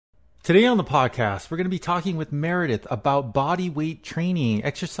Today on the podcast, we're going to be talking with Meredith about body weight training,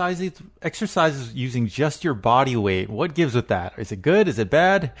 exercises using just your body weight. What gives with that? Is it good? Is it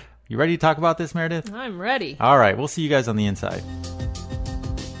bad? You ready to talk about this, Meredith? I'm ready. All right. We'll see you guys on the inside.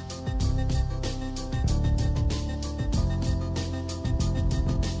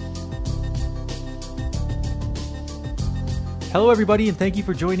 Hello, everybody, and thank you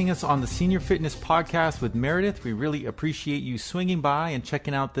for joining us on the Senior Fitness Podcast with Meredith. We really appreciate you swinging by and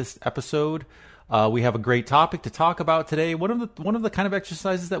checking out this episode. We have a great topic to talk about today. One of the kind of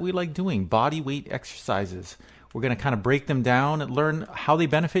exercises that we like doing, body weight exercises. We're going to kind of break them down and learn how they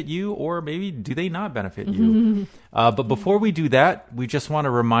benefit you, or maybe do they not benefit you. But before we do that, we just want to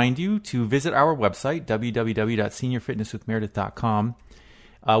remind you to visit our website, www.seniorfitnesswithmeredith.com.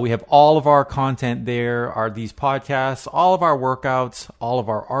 We have all of our content there, are these podcasts, all of our workouts, all of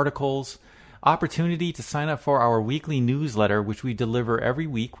our articles, opportunity to sign up for our weekly newsletter, which we deliver every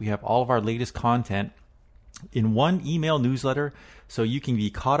week. We have all of our latest content in one email newsletter, so you can be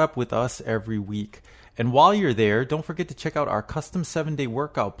caught up with us every week. And while you're there, don't forget to check out our custom 7-day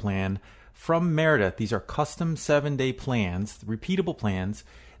workout plan from Meredith. These are custom 7-day plans, repeatable plans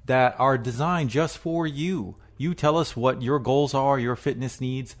that are designed just for you. You tell us what your goals are, your fitness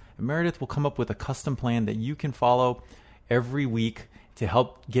needs, and Meredith will come up with a custom plan that you can follow every week to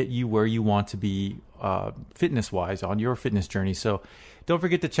help get you where you want to be fitness-wise on your fitness journey. So don't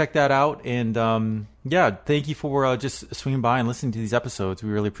forget to check that out. And thank you for just swinging by and listening to these episodes. We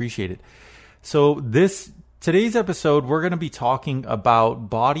really appreciate it. So today's episode, we're going to be talking about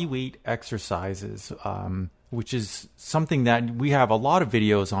body weight exercises, which is something that we have a lot of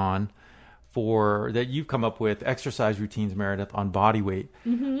videos on that you've come up with, exercise routines, Meredith, on body weight.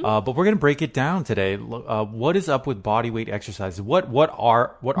 But we're going to break it down today. What is up with body weight exercises? What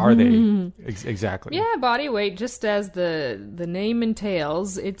are they exactly? Yeah, body weight, just as the name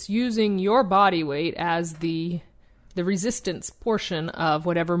entails, it's using your body weight as the resistance portion of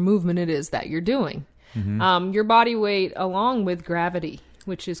whatever movement it is that you're doing. Your body weight along with gravity,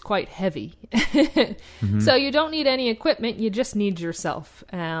 which is quite heavy. So you don't need any equipment, you just need yourself.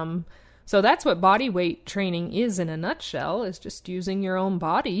 So that's what body weight training is in a nutshell, is just using your own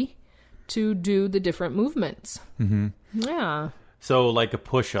body to do the different movements. Yeah. So like a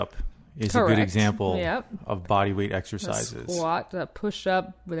push-up is Correct. a good example Yep. of body weight exercises. A squat, a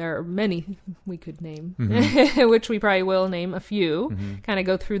push-up, there are many we could name, which we probably will name a few, kind of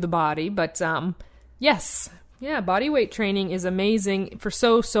go through the body. But yes, yeah, body weight training is amazing for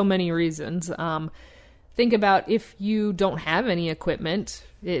so many reasons. Think about if you don't have any equipment,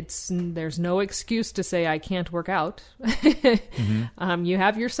 there's no excuse to say I can't work out. You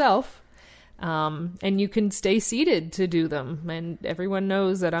have yourself, and you can stay seated to do them. And everyone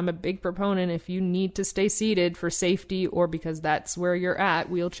knows that I'm a big proponent. If you need to stay seated for safety or because that's where you're at,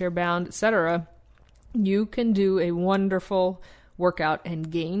 wheelchair bound, etc., you can do a wonderful workout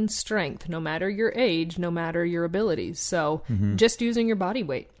and gain strength, no matter your age, no matter your abilities. So just using your body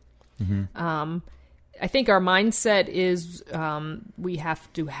weight. I think our mindset is we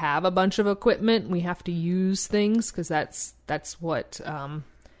have to have a bunch of equipment. We have to use things because that's what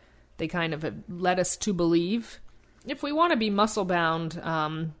they kind of led us to believe. If we want to be muscle bound,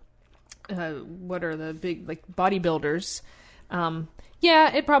 what are the big bodybuilders?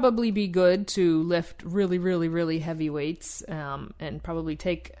 It'd probably be good to lift really, really, really heavy weights and probably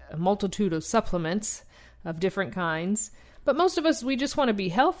take a multitude of supplements of different kinds. But most of us, we just want to be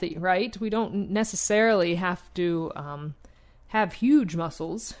healthy, right? We don't necessarily have to have huge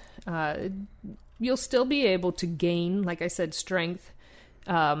muscles. You'll still be able to gain, like I said, strength,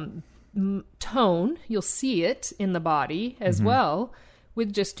 tone. You'll see it in the body as well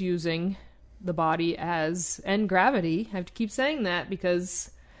with just using the body and gravity. I have to keep saying that because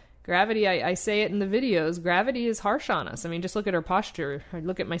gravity, I say it in the videos, gravity is harsh on us. I mean, just look at our posture. I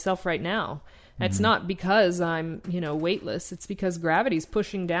look at myself right now. It's not because I'm, weightless. It's because gravity's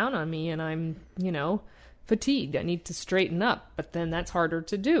pushing down on me and I'm, fatigued. I need to straighten up, but then that's harder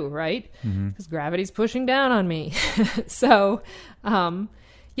to do, right? Because gravity's pushing down on me. So,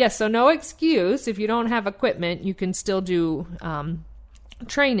 so no excuse. If you don't have equipment, you can still do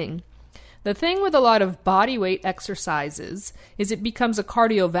training. The thing with a lot of body weight exercises is it becomes a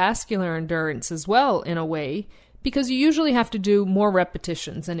cardiovascular endurance as well, in a way, because you usually have to do more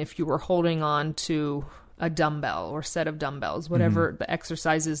repetitions than if you were holding on to a dumbbell or set of dumbbells, whatever the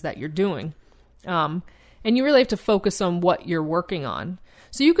exercises that you're doing. And you really have to focus on what you're working on.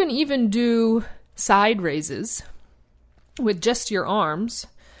 So you can even do side raises with just your arms,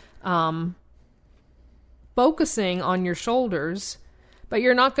 focusing on your shoulders, But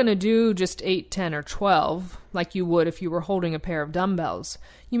you're not going to do just 8, 10, or 12 like you would if you were holding a pair of dumbbells.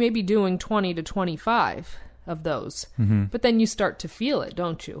 You may be doing 20 to 25 of those. But then you start to feel it,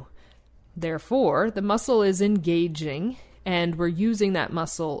 don't you? Therefore, the muscle is engaging, and we're using that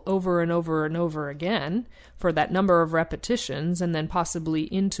muscle over and over and over again for that number of repetitions and then possibly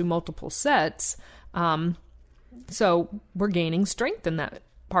into multiple sets. So we're gaining strength in that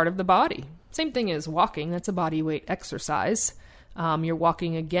part of the body. Same thing as walking. That's a body weight exercise. You're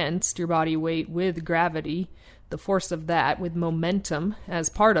walking against your body weight with gravity, the force of that, with momentum as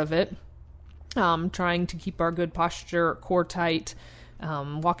part of it. Trying to keep our good posture, core tight,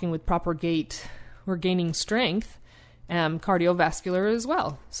 walking with proper gait. We're gaining strength, cardiovascular as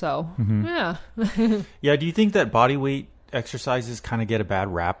well. So, yeah. Yeah, do you think that body weight exercises kind of get a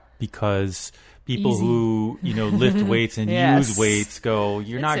bad rap because people who, lift weights and use weights go,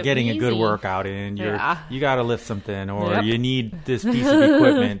 you're not getting a good workout in, you got to lift something, or you need this piece of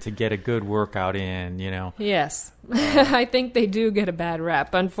equipment to get a good workout in, Yes. I think they do get a bad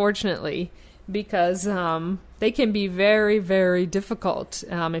rap, unfortunately, because they can be very, very difficult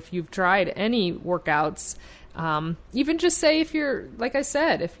if you've tried any workouts. Even just say if you're, like I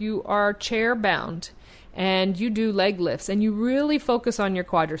said, if you are chair bound and you do leg lifts and you really focus on your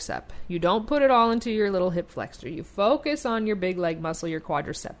quadricep. You don't put it all into your little hip flexor. You focus on your big leg muscle, your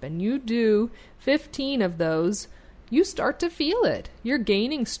quadricep, and you do 15 of those. You start to feel it. You're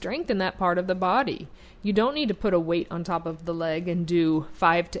gaining strength in that part of the body. You don't need to put a weight on top of the leg and do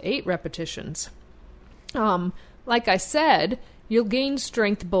 5 to 8 repetitions. Like I said, you'll gain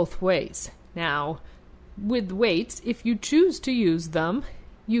strength both ways. Now, with weights, if you choose to use them,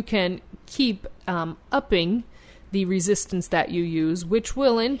 you can keep upping the resistance that you use, which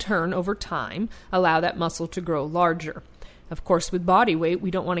will in turn, over time, allow that muscle to grow larger. Of course, with body weight,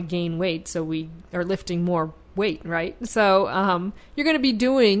 we don't want to gain weight, so we are lifting more weight, right? So you're going to be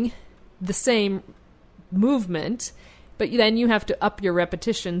doing the same movement, but then you have to up your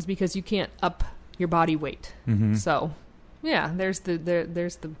repetitions because you can't up your body weight. So, yeah, there's the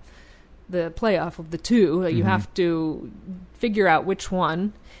playoff of the two. You have to figure out which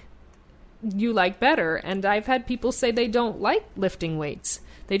one you like better. And I've had people say they don't like lifting weights.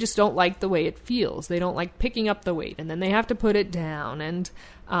 They just don't like the way it feels. They don't like picking up the weight and then they have to put it down. And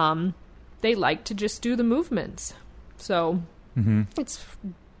they like to just do the movements. So it's,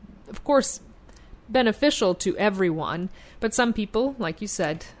 of course, beneficial to everyone. But some people, like you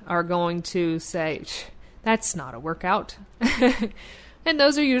said, are going to say, that's not a workout. And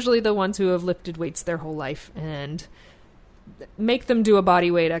those are usually the ones who have lifted weights their whole life, and make them do a body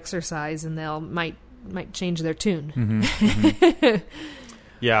weight exercise and they'll might change their tune.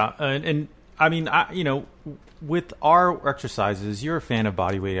 Yeah. And I mean, with our exercises, you're a fan of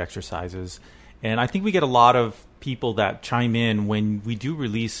body weight exercises. And I think we get a lot of people that chime in when we do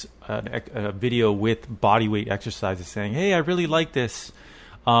release a video with body weight exercises saying, hey, I really like this.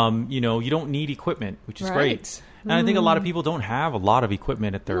 You don't need equipment, which is great. And I think a lot of people don't have a lot of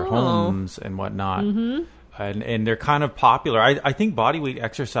equipment at their homes and whatnot. And they're kind of popular. I think body weight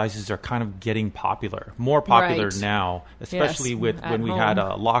exercises are kind of getting popular, more popular now, especially with when we had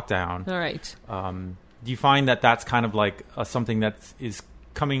a lockdown. All right. Do you find that that's kind of like something that is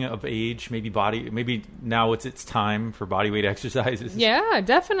coming of age? Maybe now it's time for body weight exercises. Yeah,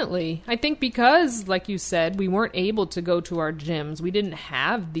 definitely. I think because, like you said, we weren't able to go to our gyms. We didn't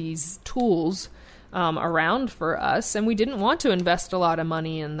have these tools around for us, and we didn't want to invest a lot of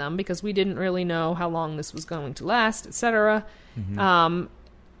money in them because we didn't really know how long this was going to last, etc.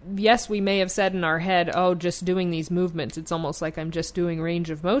 Yes, we may have said in our head, oh, just doing these movements, it's almost like I'm just doing range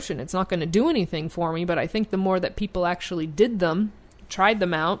of motion. It's not going to do anything for me, but I think the more that people actually did them, tried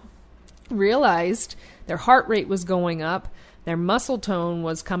them out, realized their heart rate was going up, their muscle tone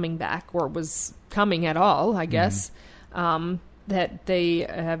was coming back, or was coming at all, I guess, that they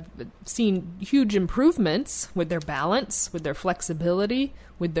have seen huge improvements with their balance, with their flexibility,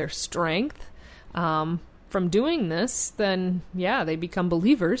 with their strength from doing this, then, yeah, they become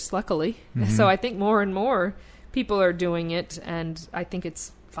believers, luckily. So I think more and more people are doing it, and I think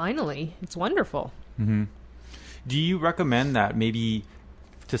it's wonderful. Do you recommend that maybe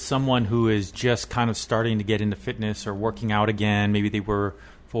to someone who is just kind of starting to get into fitness or working out again? Maybe they were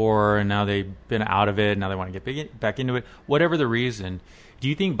before and now they've been out of it, now they want to get back into it, whatever the reason. Do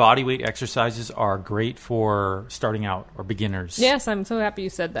you think body weight exercises are great for starting out or beginners? Yes, I'm so happy you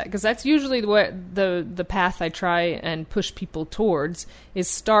said that, because that's usually the path I try and push people towards, is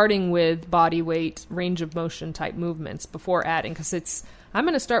starting with body weight, range of motion type movements before adding, because I'm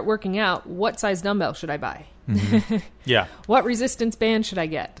going to start working out. What size dumbbell should I buy? Yeah. What resistance band should I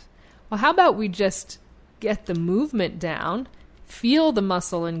get? Well, how about we just get the movement down, feel the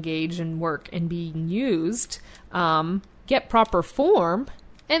muscle engage and work and being used, get proper form.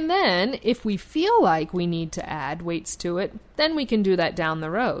 And then if we feel like we need to add weights to it, then we can do that down the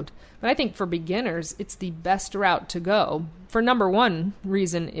road. But I think for beginners, it's the best route to go. For number one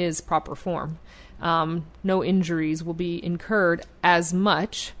reason is proper form. No injuries will be incurred as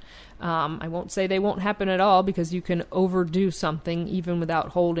much. I won't say they won't happen at all, because you can overdo something even without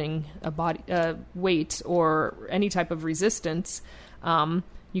holding a weight or any type of resistance.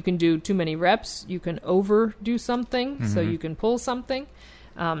 You can do too many reps. You can overdo something, so you can pull something.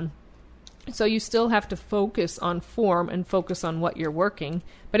 So you still have to focus on form and focus on what you're working,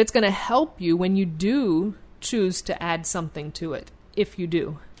 but it's going to help you when you do choose to add something to it. If you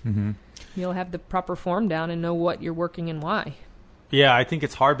do, you'll have the proper form down and know what you're working and why. Yeah, I think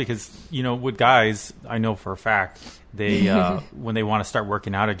it's hard because, with guys, I know for a fact, they when they want to start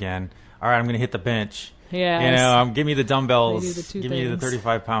working out again, all right, I'm going to hit the bench. Yeah, give me the dumbbells, give me the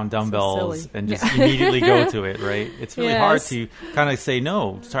 35-pound dumbbells, and just immediately go to it, right? It's really hard to kind of say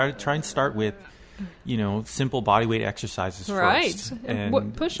no. Try and start with, simple bodyweight exercises first. Right.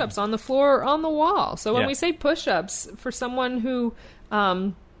 And push-ups on the floor or on the wall. So when we say push-ups, for someone who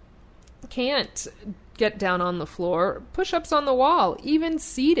can't get down on the floor, push-ups on the wall, even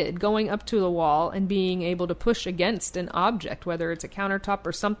seated, going up to the wall and being able to push against an object, whether it's a countertop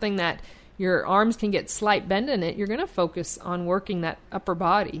or something that your arms can get slight bend in it, you're going to focus on working that upper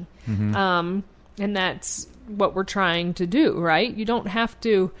body. And that's what we're trying to do, right? You don't have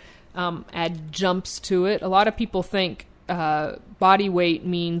to add jumps to it. A lot of people think body weight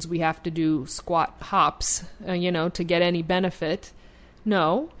means we have to do squat hops, to get any benefit.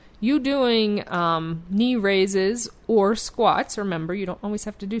 No. You doing knee raises or squats, remember, you don't always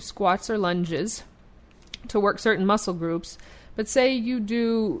have to do squats or lunges to work certain muscle groups. But say you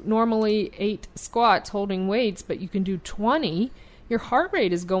do normally 8 squats holding weights, but you can do 20, your heart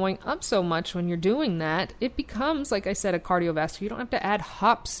rate is going up so much when you're doing that, it becomes, like I said, a cardiovascular. You don't have to add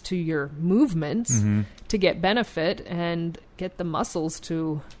hops to your movements to get benefit and get the muscles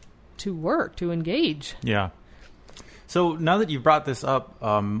to work, to engage. Yeah. So now that you've brought this up,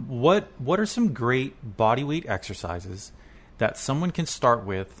 what are some great bodyweight exercises that someone can start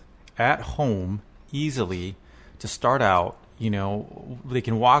with at home easily to start out? They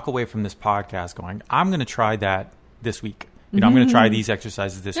can walk away from this podcast going, I'm going to try that this week. I'm going to try these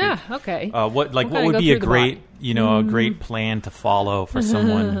exercises this week. Yeah, okay. What would be a great, a great plan to follow for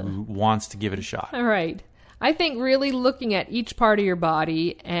someone who wants to give it a shot? All right. I think really looking at each part of your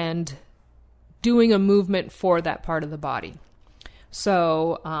body and doing a movement for that part of the body.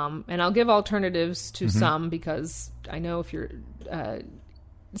 So, and I'll give alternatives to some, because I know if you're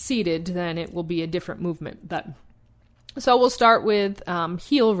seated, then it will be a different movement. So we'll start with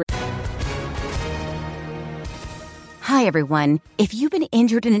heel raise. Hi, everyone. If you've been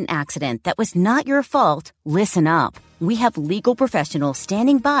injured in an accident that was not your fault, listen up. We have legal professionals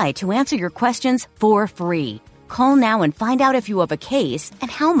standing by to answer your questions for free. Call now and find out if you have a case and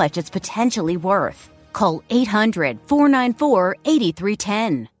how much it's potentially worth. Call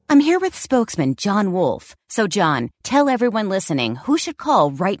 800-494-8310. I'm here with spokesman John Wolf. So, John, tell everyone listening who should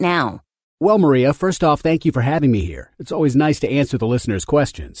call right now. Well, Maria, first off, thank you for having me here. It's always nice to answer the listeners'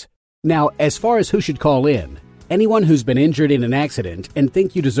 questions. Now, as far as who should call in, anyone who's been injured in an accident and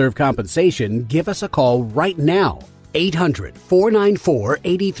think you deserve compensation, give us a call right now.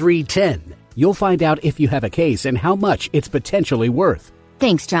 800-494-8310. You'll find out if you have a case and how much it's potentially worth.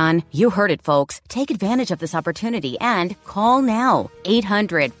 Thanks, John. You heard it, folks. Take advantage of this opportunity and call now.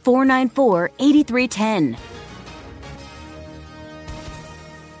 800-494-8310.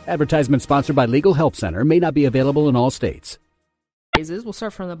 Advertisement sponsored by Legal Help Center. May not be available in all states. Raises. We'll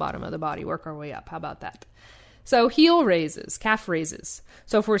start from the bottom of the body, work our way up. How about that? So heel raises, calf raises.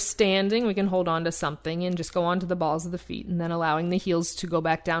 So if we're standing, we can hold on to something and just go onto the balls of the feet, and then allowing the heels to go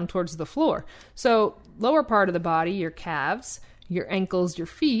back down towards the floor. So lower part of the body, your calves, your ankles, your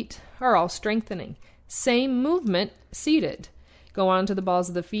feet are all strengthening. Same movement seated. Go onto the balls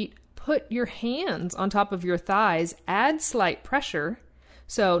of the feet, put your hands on top of your thighs, add slight pressure.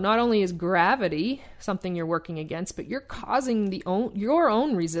 So not only is gravity something you're working against, but you're causing your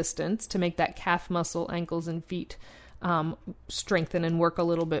own resistance to make that calf muscle, ankles, and feet strengthen and work a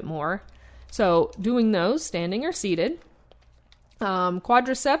little bit more. So doing those, standing or seated.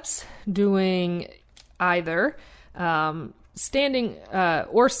 Quadriceps, doing either standing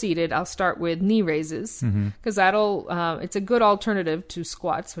or seated. I'll start with knee raises, because it's a good alternative to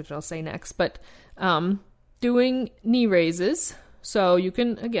squats, which I'll say next. But doing knee raises. So you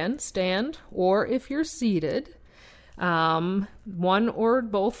can, again, stand, or if you're seated, one or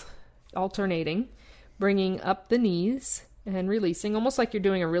both alternating, bringing up the knees and releasing, almost like you're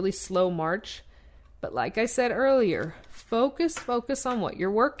doing a really slow march. But like I said earlier, focus on what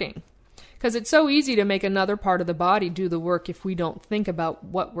you're working. Because it's so easy to make another part of the body do the work if we don't think about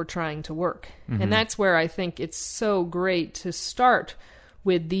what we're trying to work. Mm-hmm. And that's where I think it's so great to start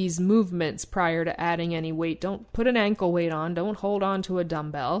with these movements prior to adding any weight. Don't put an ankle weight on. Don't hold on to a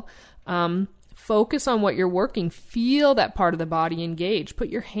dumbbell. Focus on what you're working. Feel that part of the body engage. Put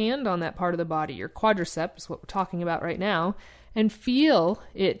your hand on that part of the body, your quadriceps, what we're talking about right now, and feel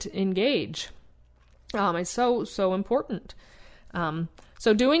it engage. It's so important.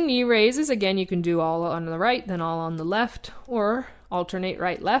 So doing knee raises, again, you can do all on the right, then all on the left, or alternate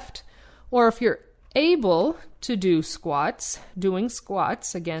right, left. Or if you're able to do squats, doing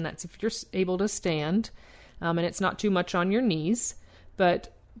squats, again, that's if you're able to stand, and it's not too much on your knees,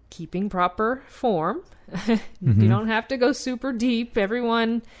 but keeping proper form. You don't have to go super deep.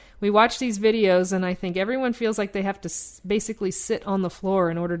 We watch these videos, and I think everyone feels like they have to basically sit on the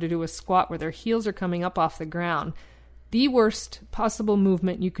floor in order to do a squat where their heels are coming up off the ground. The worst possible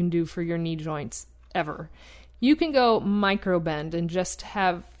movement you can do for your knee joints ever. You can go micro bend and just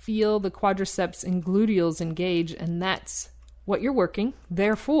feel the quadriceps and gluteals engage, and that's what you're working.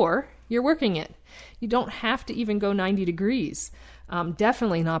 Therefore, you're working it. You don't have to even go 90 degrees.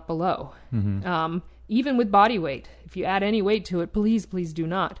 Definitely not below. Even with body weight. If you add any weight to it, please do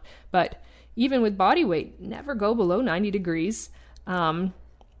not. But even with body weight, never go below 90 degrees.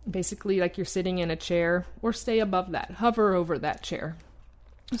 Basically like you're sitting in a chair, or stay above that. Hover over that chair.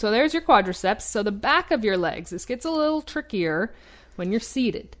 So there's your quadriceps. So the back of your legs, this gets a little trickier when you're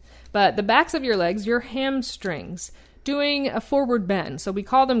seated. But the backs of your legs, your hamstrings, doing a forward bend. So we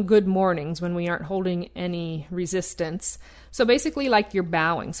call them good mornings when we aren't holding any resistance. So basically like you're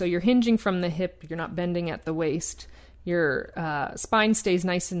bowing. So you're hinging from the hip. You're not bending at the waist. Your spine stays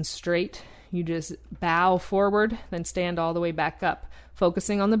nice and straight. You just bow forward, then stand all the way back up,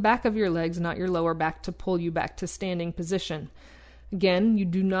 focusing on the back of your legs, not your lower back, to pull you back to standing position. Again, you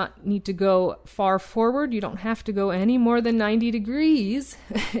do not need to go far forward. You don't have to go any more than 90 degrees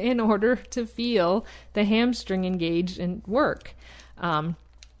in order to feel the hamstring engage and work.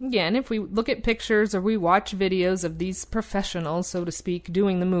 Again, if we look at pictures or we watch videos of these professionals, so to speak,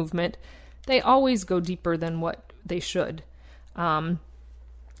 doing the movement, they always go deeper than what they should.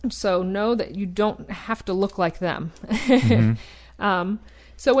 So know that you don't have to look like them.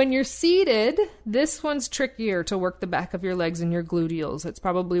 So when you're seated, this one's trickier to work the back of your legs and your gluteals. It's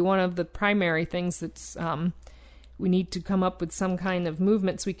probably one of the primary things that's we need to come up with some kind of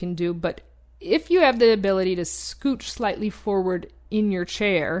movements we can do. But if you have the ability to scooch slightly forward in your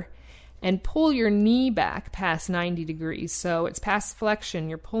chair and pull your knee back past 90 degrees, so it's past flexion,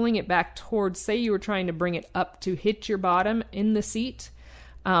 you're pulling it back towards, say you were trying to bring it up to hit your bottom in the seat,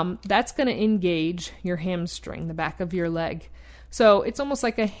 that's going to engage your hamstring, the back of your leg. So it's almost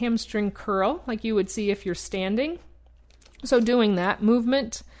like a hamstring curl, like you would see if you're standing. So doing that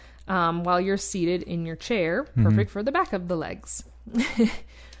movement while you're seated in your chair, perfect for the back of the legs.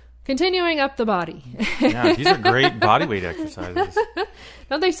 Continuing up the body. Yeah, these are great bodyweight exercises.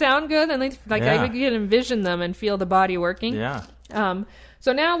 Don't they sound good? And I can envision them and feel the body working. Yeah.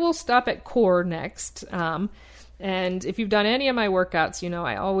 So now we'll stop at core next. And if you've done any of my workouts, you know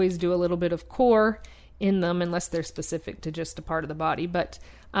I always do a little bit of core in them, unless they're specific to just a part of the body. But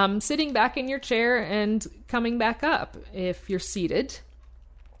sitting back in your chair and coming back up. If you're seated,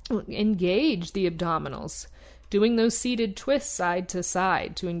 engage the abdominals. Doing those seated twists side to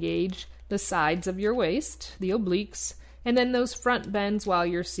side to engage the sides of your waist, the obliques, and then those front bends while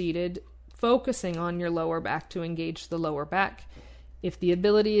you're seated, focusing on your lower back to engage the lower back. If the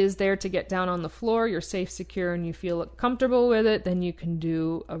ability is there to get down on the floor, you're safe, secure, and you feel comfortable with it, then you can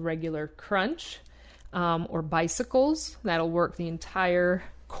do a regular crunch or bicycles. That'll work the entire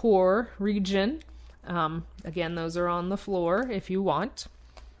core region. Again, those are on the floor if you want.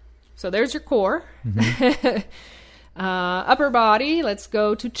 So there's your core. Upper body, let's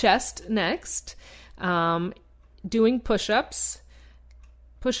go to chest next. Doing push-ups.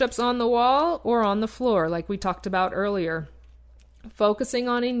 Push-ups on the wall or on the floor, like we talked about earlier. Focusing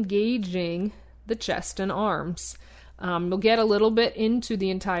on engaging the chest and arms. You'll get a little bit into the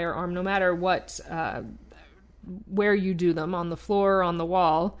entire arm, no matter what, where you do them, on the floor or on the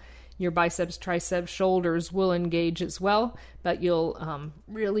wall. Your biceps, triceps, shoulders will engage as well, but you'll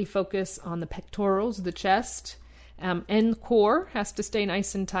really focus on the pectorals, the chest, and core has to stay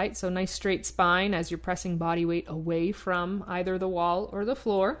nice and tight, so nice straight spine as you're pressing body weight away from either the wall or the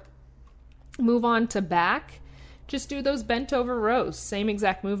floor. Move on to back. Just do those bent over rows, same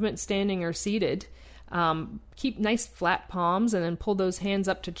exact movement standing or seated. Keep nice flat palms and then pull those hands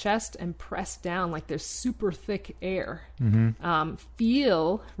up to chest and press down like there's super thick air.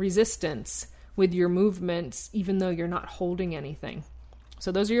 Feel resistance with your movements, even though you're not holding anything.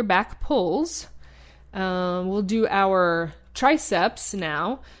 So those are your back pulls. We'll do our triceps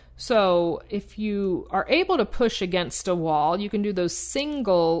now. So if you are able to push against a wall, you can do those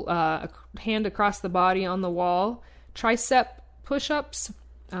single hand across the body on the wall tricep push-ups.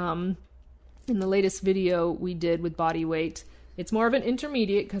 In the latest video we did with body weight, it's more of an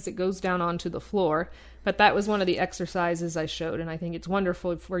intermediate because it goes down onto the floor, but that was one of the exercises I showed, and I think it's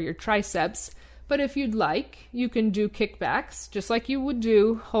wonderful for your triceps. But if you'd like, you can do kickbacks just like you would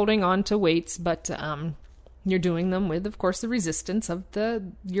do holding on to weights, but you're doing them with, of course, the resistance of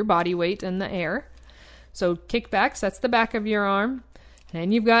your body weight and the air. So kickbacks, that's the back of your arm.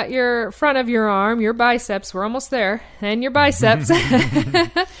 And you've got your front of your arm, your biceps, we're almost there, and your biceps.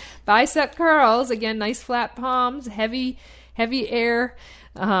 Bicep curls, again, nice flat palms, heavy air,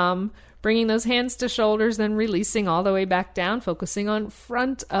 bringing those hands to shoulders, then releasing all the way back down, focusing on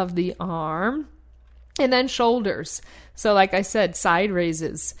front of the arm, and then shoulders. So like I said, side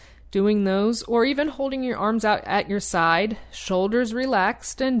raises, doing those, or even holding your arms out at your side, shoulders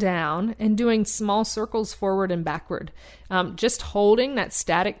relaxed and down, and doing small circles forward and backward. Just holding that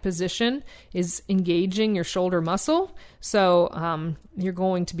static position is engaging your shoulder muscle. So you're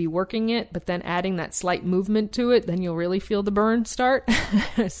going to be working it, but then adding that slight movement to it, then you'll really feel the burn start.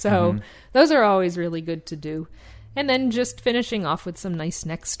 So those are always really good to do. And then just finishing off with some nice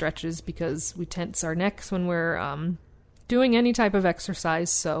neck stretches, because we tense our necks when we're doing any type of exercise,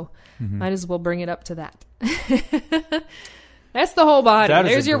 so might as well bring it up to that. That's the whole body.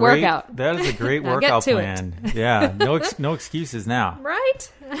 There's your workout. That is a great workout plan. Yeah, no excuses now.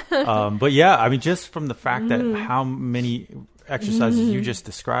 Right? But yeah, I mean, just from the fact that how many exercises you just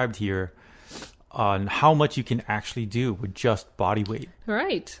described here, on how much you can actually do with just body weight.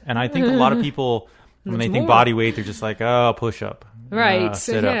 Right. And I think a lot of people, when they think body weight, they're just like, oh, push up. Right.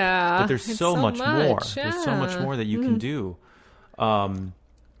 Sit yeah. up. But there's so much more. Yeah. There's so much more that you can do.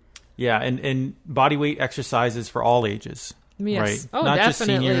 Yeah, and body weight exercises for all ages. Yes. Right. Oh, not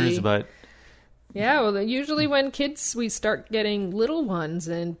definitely. just seniors, but yeah, well, usually when we start getting little ones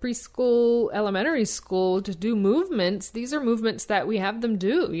in preschool, elementary school to do movements, these are movements that we have them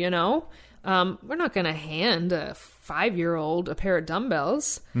do, you know. We're not going to hand a 5-year-old a pair of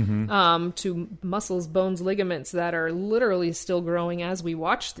dumbbells to muscles, bones, ligaments that are literally still growing as we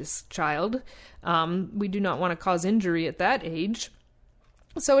watch this child. We do not want to cause injury at that age.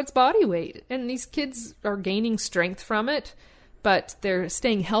 So it's body weight, and these kids are gaining strength from it, but they're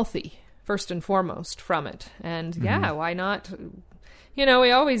staying healthy first and foremost from it. And yeah, why not? You know,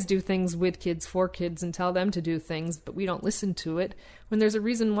 we always do things with kids, for kids, and tell them to do things, but we don't listen to it when there's a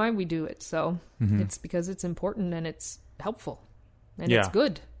reason why we do it. So it's because it's important and it's helpful and it's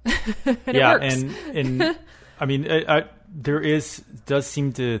good. And it works. and I mean, there does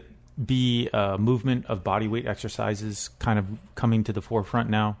seem to be a movement of body weight exercises kind of coming to the forefront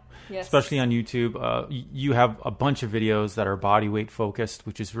now. Yes. Especially on YouTube. You have a bunch of videos that are body weight focused,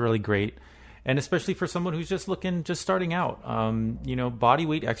 which is really great. And especially for someone who's just starting out, you know, body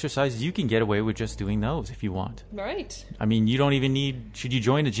weight exercises, you can get away with just doing those if you want. Right. I mean, you don't even should you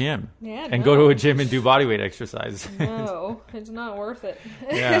join a gym and go to a gym and do body weight exercises? No, it's not worth it.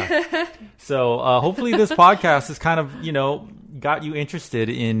 Yeah. So hopefully this podcast has kind of, you know, got you interested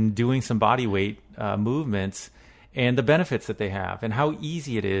in doing some body weight movements and the benefits that they have and how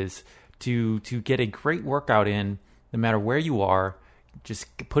easy it is to get a great workout in no matter where you are. Just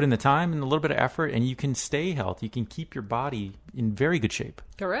put in the time and a little bit of effort and you can stay healthy. You can keep your body in very good shape.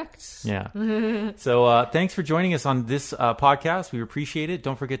 Correct. Yeah. So thanks for joining us on this podcast. We appreciate it.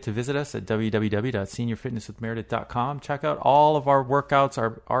 Don't forget to visit us at www.seniorfitnesswithmeredith.com. Check out all of our workouts,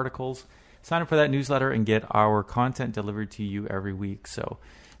 our articles. Sign up for that newsletter and get our content delivered to you every week. So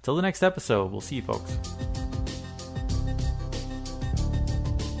until the next episode, we'll see you folks.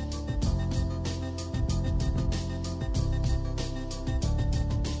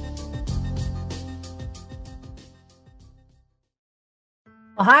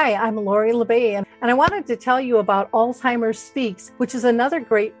 Hi, I'm Lori LeBay, and I wanted to tell you about Alzheimer's Speaks, which is another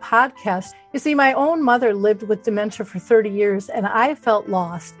great podcast. You see, my own mother lived with dementia for 30 years, and I felt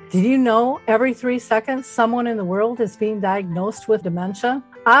lost. Did you know every 3 seconds someone in the world is being diagnosed with dementia?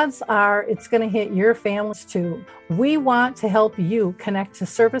 Odds are it's going to hit your families too. We want to help you connect to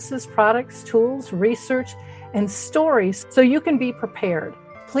services, products, tools, research, and stories so you can be prepared.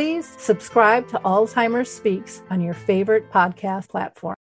 Please subscribe to Alzheimer's Speaks on your favorite podcast platform.